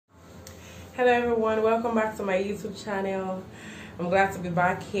Hello everyone, welcome back to my YouTube channel. I'm glad to be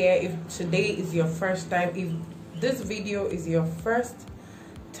back here. If today is your first time, if this video is your first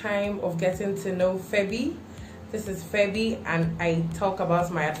time of getting to know Feby, this is Feby and I talk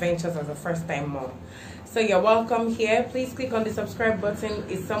about my adventures as a first-time mom. So you're welcome here. Please click on the subscribe button.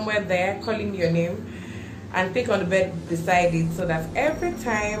 It's somewhere there calling your name, and click on the bell beside it so that every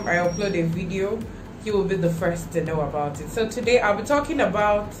time I upload a video you will be the first to know about it. So today I'll be talking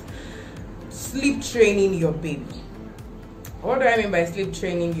about sleep training your baby. What do I mean by sleep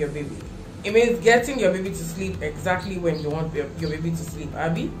training your baby? It means getting your baby to sleep exactly when you want your baby to sleep,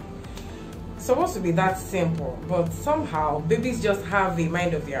 Abby. It's supposed to be that simple, but somehow babies just have a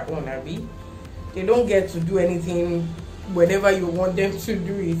mind of their own, Abby. They don't get to do anything whenever you want them to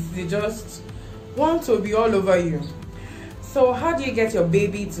do it. They just want to be all over you. So how do you get your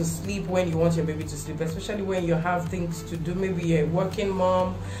baby to sleep when you want your baby to sleep, especially when you have things to do? Maybe you're a working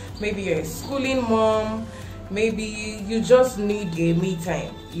mom, maybe you're a schooling mom, maybe you just need a me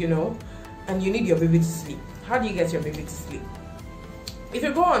time, you know, and you need your baby to sleep. How do you get your baby to sleep? If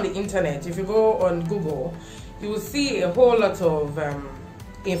you go on the internet, if you go on Google, you will see a whole lot of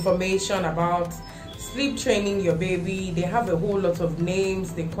information about sleep training your baby. They have a whole lot of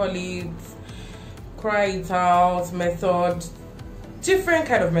names. They call it cry it out method, different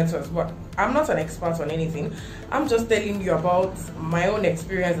kind of methods, but I'm not an expert on anything. I'm just telling you about my own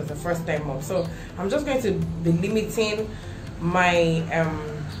experience as a first-time mom. So I'm just going to be limiting my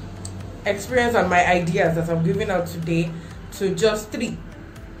experience and my ideas that I'm giving out today to just 3.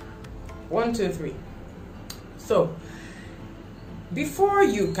 1, 2, 3. So before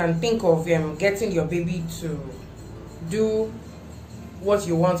you can think of getting your baby to do what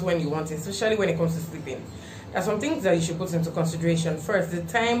you want when you want it, especially when it comes to sleeping, there are some things that you should put into consideration. First, the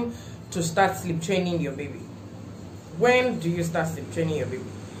time to start sleep training your baby. When do you start sleep training your baby?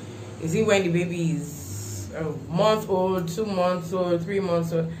 Is it when the baby is a month old, 2 months old, 3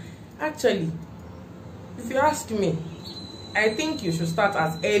 months old? Actually, if you ask me, I think you should start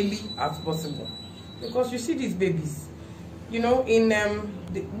as early as possible, because you see these babies, you know, in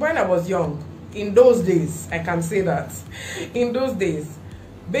when I was young, in those days, I can say that in those days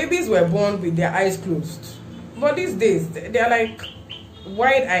babies were born with their eyes closed, but these days they're like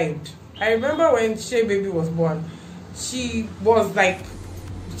wide-eyed. I remember when Shay baby was born, she was like,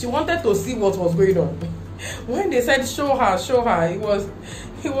 she wanted to see what was going on. When they said show her, it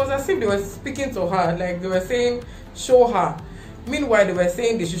was as if they were speaking to her, like they were saying show her. Meanwhile they were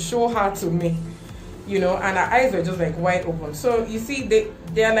saying they should show her to me, you know, and her eyes were just like wide open. So you see,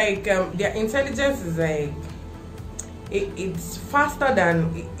 they're like their intelligence is like it's faster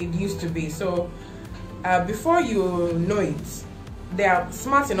than it used to be. So before you know it, they are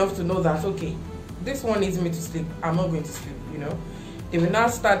smart enough to know that, okay, this one needs me to sleep, I'm not going to sleep, you know. They will now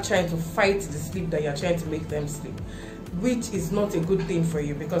start trying to fight the sleep that you're trying to make them sleep, which is not a good thing for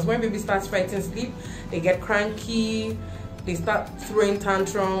you, because when baby starts fighting sleep, they get cranky, they start throwing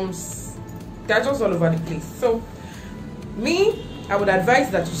tantrums, they're just all over the place. So me, I would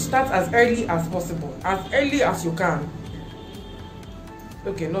advise that you start as early as possible, as early as you can.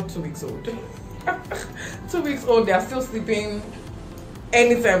 Okay, not 2 weeks old. 2 weeks old, they are still sleeping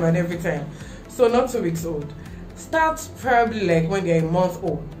anytime and every time. So not 2 weeks old. Start probably like when they're a month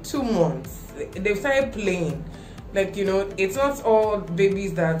old, 2 months. They've started playing. Like, you know, it's not all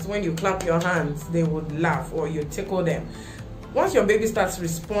babies that when you clap your hands, they would laugh or you tickle them. Once your baby starts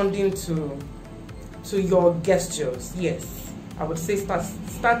responding to your gestures, yes, I would say start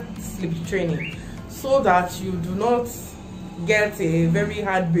sleep training, so that you do not get a very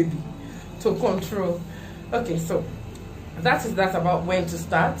hard baby to control. Okay, so that is that about when to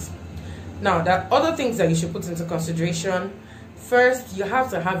start. Now, there are other things that you should put into consideration. First, you have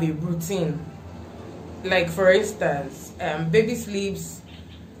to have a routine. Like, for instance, baby sleeps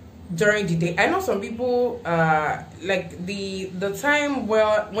during the day. I know some people like the time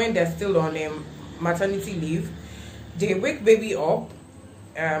when they're still on maternity leave, they wake baby up,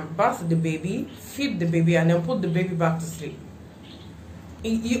 bath the baby, feed the baby, and then put the baby back to sleep.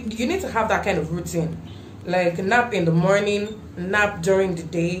 You need to have that kind of routine, like nap in the morning, nap during the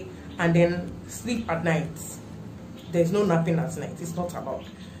day, and then sleep at night. There's no napping at night. It's not allowed.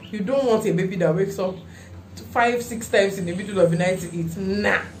 You don't want a baby that wakes up 5, 6 times in the middle of the night to eat.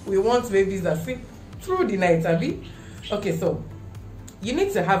 Nah, we want babies that sleep through the night, Abby. Okay, so you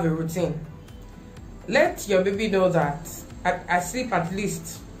need to have a routine. Let your baby know that I sleep at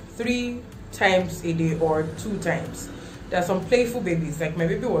least 3 times a day or 2 times. There are some playful babies, like my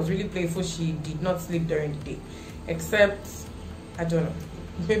baby was really playful. She did not sleep during the day, except, I don't know,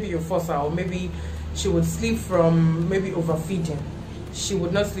 maybe you force her, or maybe she would sleep from maybe overfeeding. She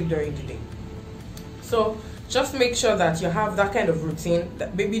would not sleep during the day. So just make sure that you have that kind of routine,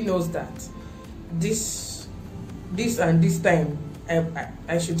 that baby knows that this and this time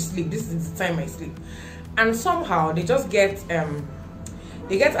I should sleep, this is the time I sleep. And somehow they just get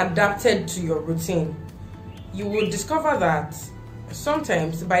adapted to your routine. You will discover that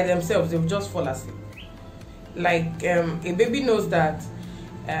sometimes by themselves they'll just fall asleep. Like a baby knows that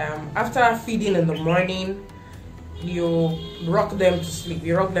after feeding in the morning, you rock them to sleep,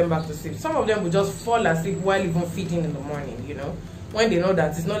 you rock them back to sleep. Some of them will just fall asleep while even feeding in the morning, you know, when they know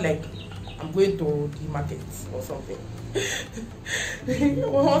that it's not like I'm going to the market or something.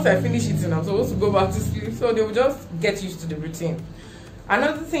 Once I finish eating, I'm supposed to go back to sleep. So they will just get used to the routine.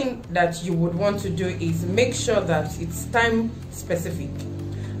 Another thing that you would want to do is make sure that it's time specific.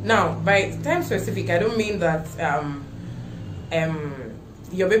 Now, by time specific, I don't mean that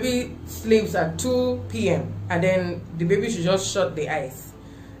your baby sleeps at 2 p.m. and then the baby should just shut the eyes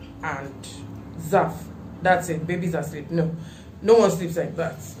and zap. That's it, babies are asleep. No one sleeps like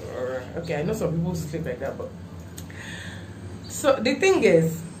that. Okay, I know some people sleep like that, but so the thing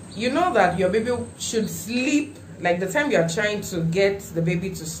is, you know that your baby should sleep, like the time you are trying to get the baby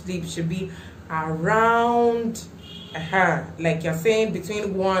to sleep should be around like you're saying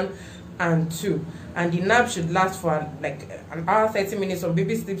between 1 and 2, and the nap should last for like an hour 30 minutes. Some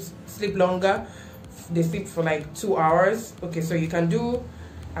babies sleep longer, they sleep for like 2 hours. Okay, so you can do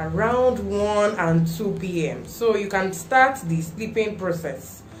around 1 and 2 p.m. so you can start the sleeping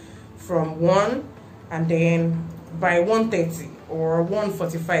process from 1, and then by 1:30 or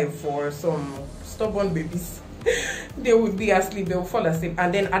 1:45 for some stubborn babies they would be asleep, they will fall asleep.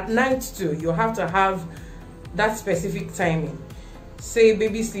 And then at night too, you have to have that specific timing. Say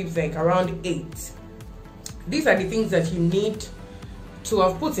baby sleeps like around 8. These are the things that you need to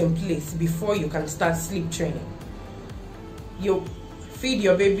have put in place before you can start sleep training. You feed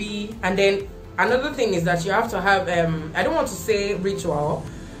your baby, and then another thing is that you have to have I don't want to say ritual,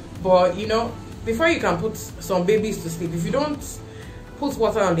 but you know, before you can put some babies to sleep, if you don't put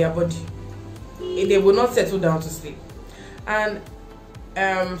water on their body, they will not settle down to sleep. And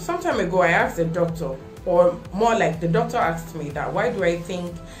some time ago I asked the doctor, or more like the doctor asked me that why do I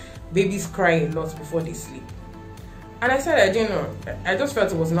think babies cry a lot before they sleep. And I said I didn't know, I just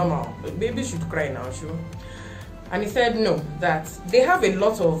felt it was normal, babies should cry now, sure. And he said no, that they have a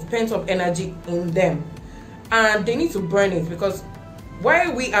lot of pent-up energy in them and they need to burn it. Because why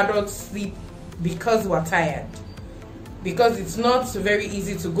we adults sleep? Because we're tired, because it's not very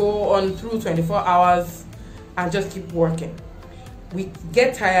easy to go on through 24 hours and just keep working. We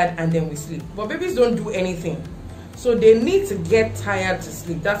get tired and then we sleep, but babies don't do anything, so they need to get tired to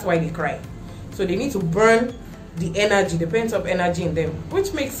sleep. That's why they cry. So they need to burn the energy, the pent-up energy in them,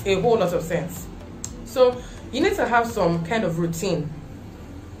 which makes a whole lot of sense. So you need to have some kind of routine.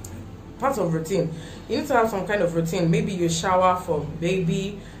 Part of routine, you need to have some kind of routine. Maybe you shower for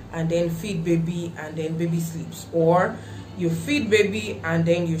baby and then feed baby and then baby sleeps, or you feed baby and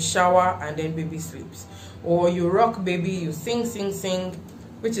then you shower and then baby sleeps, or you rock baby, you sing,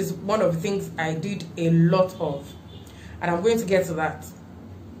 which is one of the things I did a lot of, and I'm going to get to that.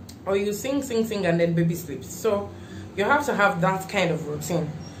 Or you sing and then baby sleeps. So you have to have that kind of routine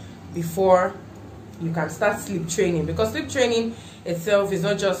before you can start sleep training, because sleep training itself is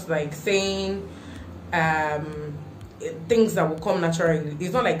not just like saying things that will come naturally.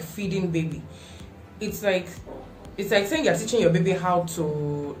 It's not like feeding baby. It's like saying you're teaching your baby how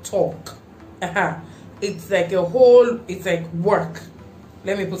to talk. It's like it's like work.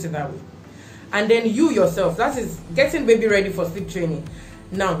 Let me put it that way. And then you yourself, that is getting baby ready for sleep training.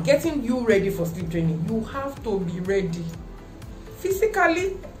 Now, getting you ready for sleep training, you have to be ready.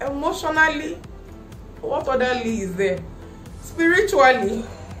 Physically, emotionally, what otherly is there? Spiritually.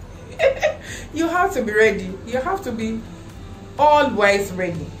 You have to be ready. You have to be always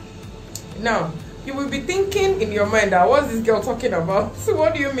ready. Now, you will be thinking in your mind that what's this girl talking about? So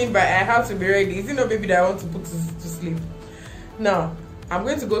what do you mean by I have to be ready? Is it not baby that I want to put to sleep? Now, I'm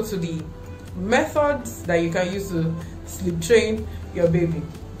going to go to the methods that you can use to sleep train your baby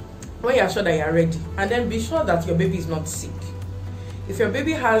when you are sure that you are ready. And then be sure that your baby is not sick. If your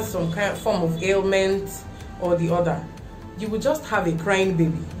baby has some kind of form of ailment or the other, you will just have a crying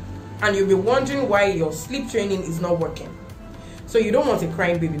baby, and you'll be wondering why your sleep training is not working. So you don't want a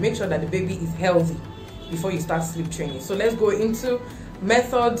crying baby. Make sure that the baby is healthy before you start sleep training. So let's go into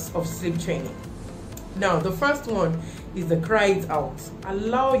methods of sleep training. Now, the first one is the cry it out.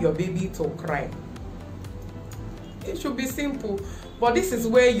 Allow your baby to cry. It should be simple, but this is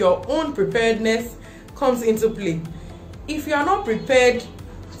where your own preparedness comes into play. If you are not prepared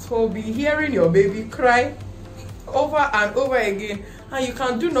to be hearing your baby cry over and over again, and you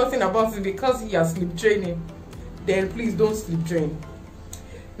can do nothing about it because you are sleep training, then please don't sleep train.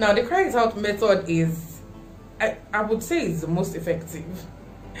 Now the cry it out method is, I would say, is the most effective,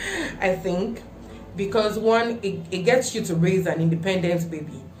 I think, because one, it gets you to raise an independent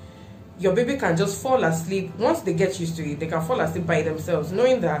baby. Your baby can just fall asleep. Once they get used to it, they can fall asleep by themselves,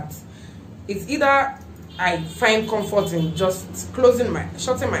 knowing that it's either I find comfort in just shutting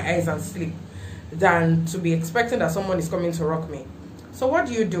my eyes and sleep than to be expecting that someone is coming to rock me. So what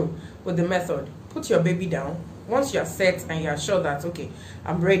do you do with the method? Put your baby down. Once you're set and you're sure that, okay,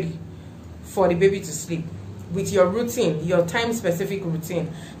 I'm ready for the baby to sleep, with your routine, your time specific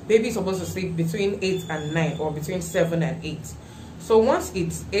routine. Baby is supposed to sleep between 8 and 9 or between 7 and 8. So once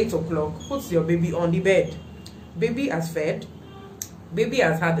it's 8 o'clock, put your baby on the bed. Baby has fed, baby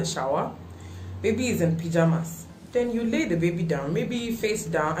has had a shower, baby is in pajamas. Then you lay the baby down, maybe face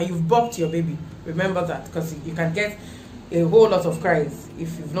down, and you've bopped your baby. Remember that, because you can get a whole lot of cries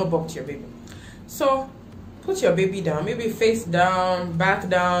if you've not bopped your baby. So put your baby down, maybe face down, back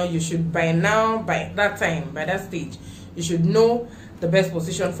down. You should by that stage, you should know the best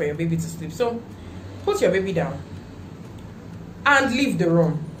position for your baby to sleep. So put your baby down and leave the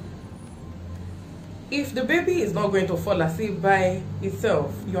room. If the baby is not going to fall asleep by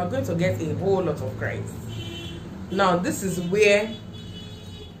itself, you are going to get a whole lot of cries. Now this is where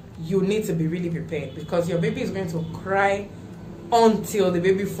you need to be really prepared, because your baby is going to cry until the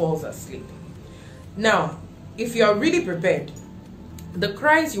baby falls asleep. Now if you are really prepared, the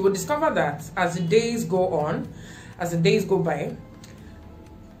cries, you will discover that as the days go on, as the days go by,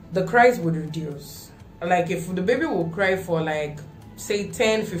 the cries would reduce. Like if the baby will cry for like say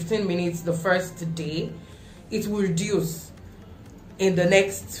 10-15 minutes the first day, it will reduce in the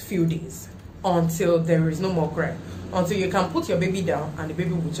next few days until there is no more cry, until you can put your baby down and the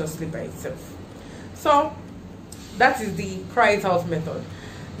baby will just sleep by itself. So that is the cry it out method.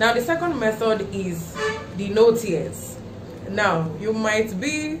 Now the second method is the no tears. Now you might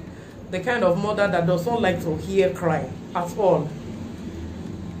be the kind of mother that does not like to hear cry at all.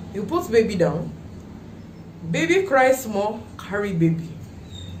 You put baby down, baby cries small, carry baby.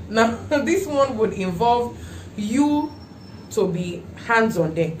 Now this one would involve you to be hands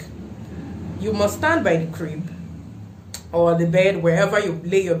on deck. You must stand by the crib or the bed, wherever you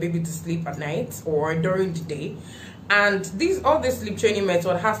lay your baby to sleep at night or during the day. And all this sleep training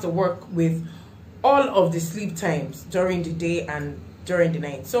method has to work with all of the sleep times during the day and during the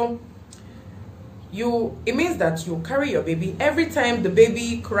night. So it means that you carry your baby every time the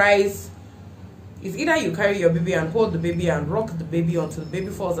baby cries. It's either you carry your baby and hold the baby and rock the baby until the baby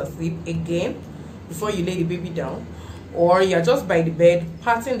falls asleep again before you lay the baby down, or you're just by the bed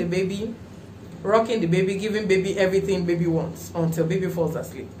patting the baby, rocking the baby, giving baby everything baby wants until baby falls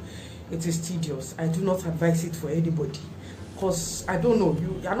asleep. It is tedious. I do not advise it for anybody, because I don't know,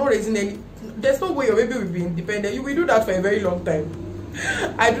 you are not raising any, there's no way your baby will be independent. You will do that for a very long time.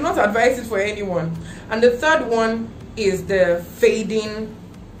 I do not advise it for anyone. And the third one is the fading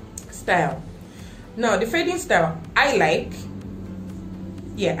style. Now the fading style I like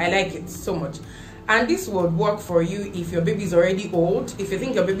it so much, and this would work for you if your baby is already old. If you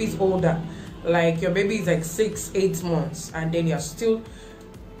think your baby is older, like your baby is like 6-8 months, and then you're still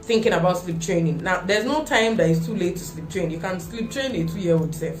thinking about sleep training. Now there's no time that is too late to sleep train. You can sleep train a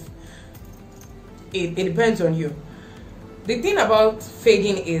 2-year-old self. It depends on you. The thing about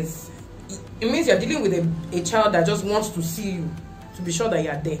fading is it means you're dealing with a child that just wants to see you, to be sure that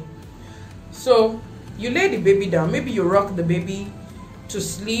you're there. So you lay the baby down, maybe you rock the baby to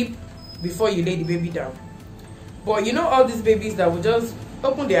sleep before you lay the baby down. But you know all these babies that will just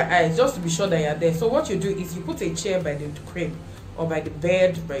open their eyes just to be sure that you're there. So what you do is you put a chair by the crib or by the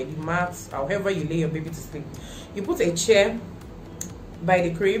bed, by the mat, however you lay your baby to sleep. You put a chair by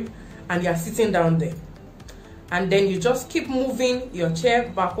the crib and you're sitting down there. And then you just keep moving your chair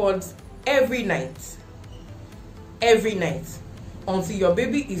backwards every night. Every night. Until your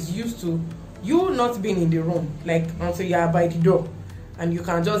baby is used to you not being in the room, like until you are by the door and you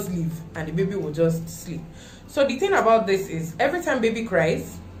can just leave and the baby will just sleep. So the thing about this is every time baby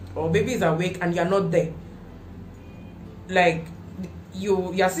cries or baby is awake and you're not there, like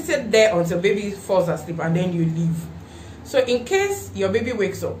you're seated there until baby falls asleep and then you leave. So in case your baby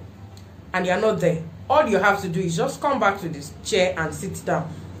wakes up and you're not there, all you have to do is just come back to this chair and sit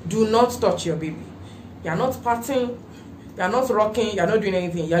down. Do not touch your baby. You're not patting, you're not rocking, you're not doing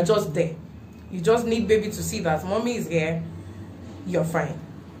anything, you're just there. You just need baby to see that mommy is here, you're fine.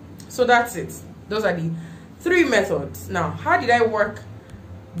 So that's it. Those are the 3 methods. Now, how did I work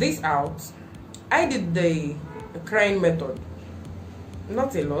this out? I did the crying method.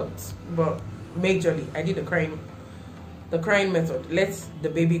 Not a lot, but majorly I did the crying the crying method. Let the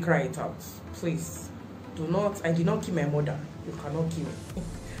baby cry it out. Please do not. I did not kill my mother. You cannot kill me.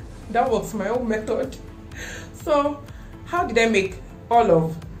 That was my own method. So how did I make all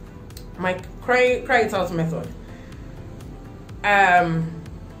of my cry it out method?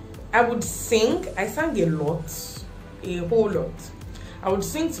 I would sing. I sang a whole lot. I would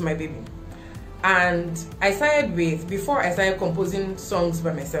sing to my baby. And I started with, before I started composing songs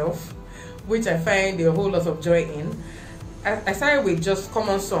by myself, which I find a whole lot of joy in, I started with just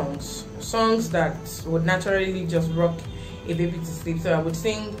common songs that would naturally just rock a baby to sleep. So I would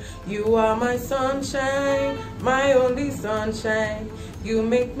sing, "You are my sunshine, my only sunshine. You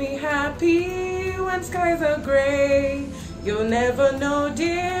make me happy when skies are gray. You'll never know,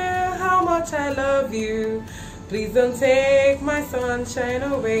 dear, how much I love you. Please don't take my sunshine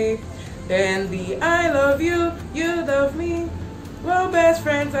away." Then the "I love you, you love me. Well, best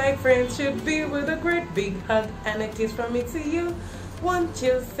friends like friends should be, with a great big hug and a kiss from me to you. Won't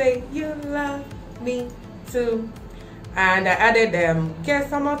you say you love me too?" And I added "Guess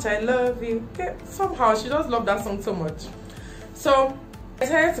how much I love you." Somehow she just loved that song so much. So I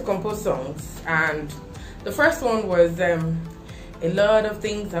started to compose songs, and the first one was "A lot of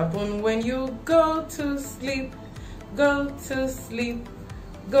things happen when you go to sleep. Go to sleep,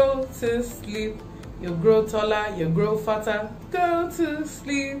 go to sleep. You grow taller, you grow fatter. Go to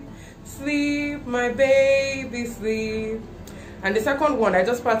sleep, sleep, my baby, sleep." And the second one, I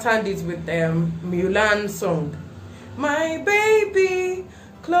just patterned it with Mulan's song. "My baby,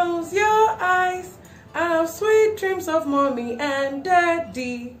 close your eyes. I have sweet dreams of mommy and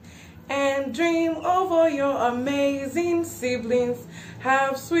daddy. And dream over your amazing siblings.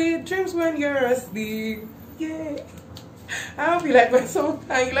 Have sweet dreams when you're asleep." Yeah. I hope you like my song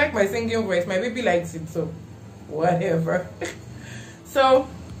and you like my singing voice. My baby likes it, so whatever. So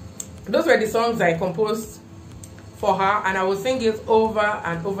those were the songs I composed for her, and I would sing it over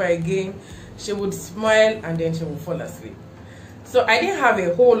and over again. She would smile and then she would fall asleep. So I didn't have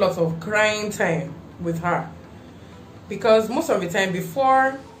a whole lot of crying time with her, because most of the time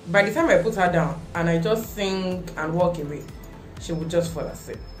by the time I put her down and I just sing and walk away, she would just fall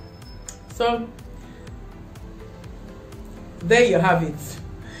asleep. So there you have it.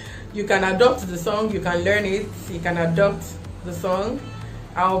 You can adopt the song, you can learn it, you can adopt the song.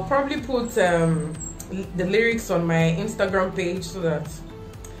 I'll probably put the lyrics on my Instagram page, so that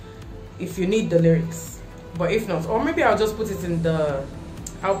if you need the lyrics, but if not, or maybe I'll just put it in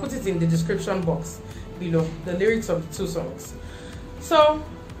the description box below, the lyrics of the two songs. So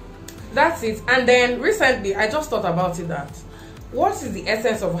that's it. And then recently I just thought about it, that what is the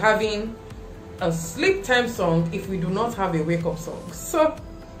essence of having a sleep time song if we do not have a wake up song? So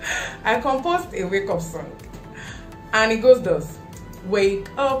I composed a wake up song, and it goes thus: "Wake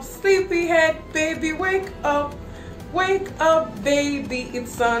up, sleepyhead, baby, wake up. Wake up, baby,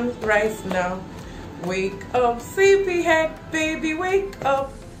 it's sunrise now. Wake up, sleepyhead, baby, wake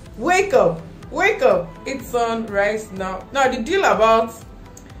up. Wake up, wake up, it's sunrise now." Now the deal about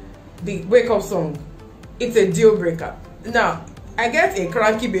the wake up song, it's a deal breaker. Now I get a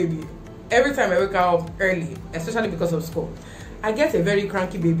cranky baby every time I wake up early, especially because of school. I get a very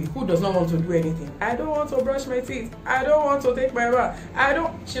cranky baby who does not want to do anything. I don't want to brush my teeth. I don't want to take my bath.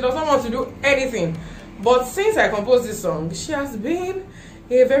 She does not want to do anything. But since I composed this song, she has been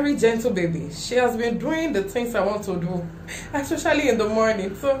a very gentle baby. She has been doing the things I want to do, especially in the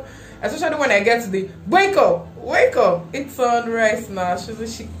morning. So, especially when I get to the wake up, it's sunrise now.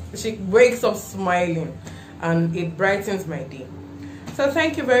 She wakes up smiling, and it brightens my day. So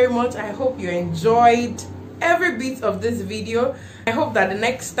thank you very much. I hope you enjoyed every bit of this video. I hope that the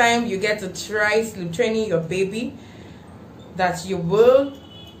next time you get to try sleep training your baby, that you will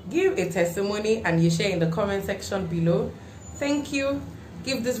give a testimony and you share in the comment section below. Thank you.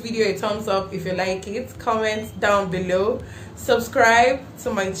 Give this video a thumbs up if you like it. Comment down below. Subscribe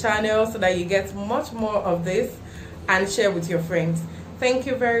to my channel so that you get much more of this, and share with your friends. Thank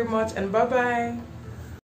you very much, and bye bye.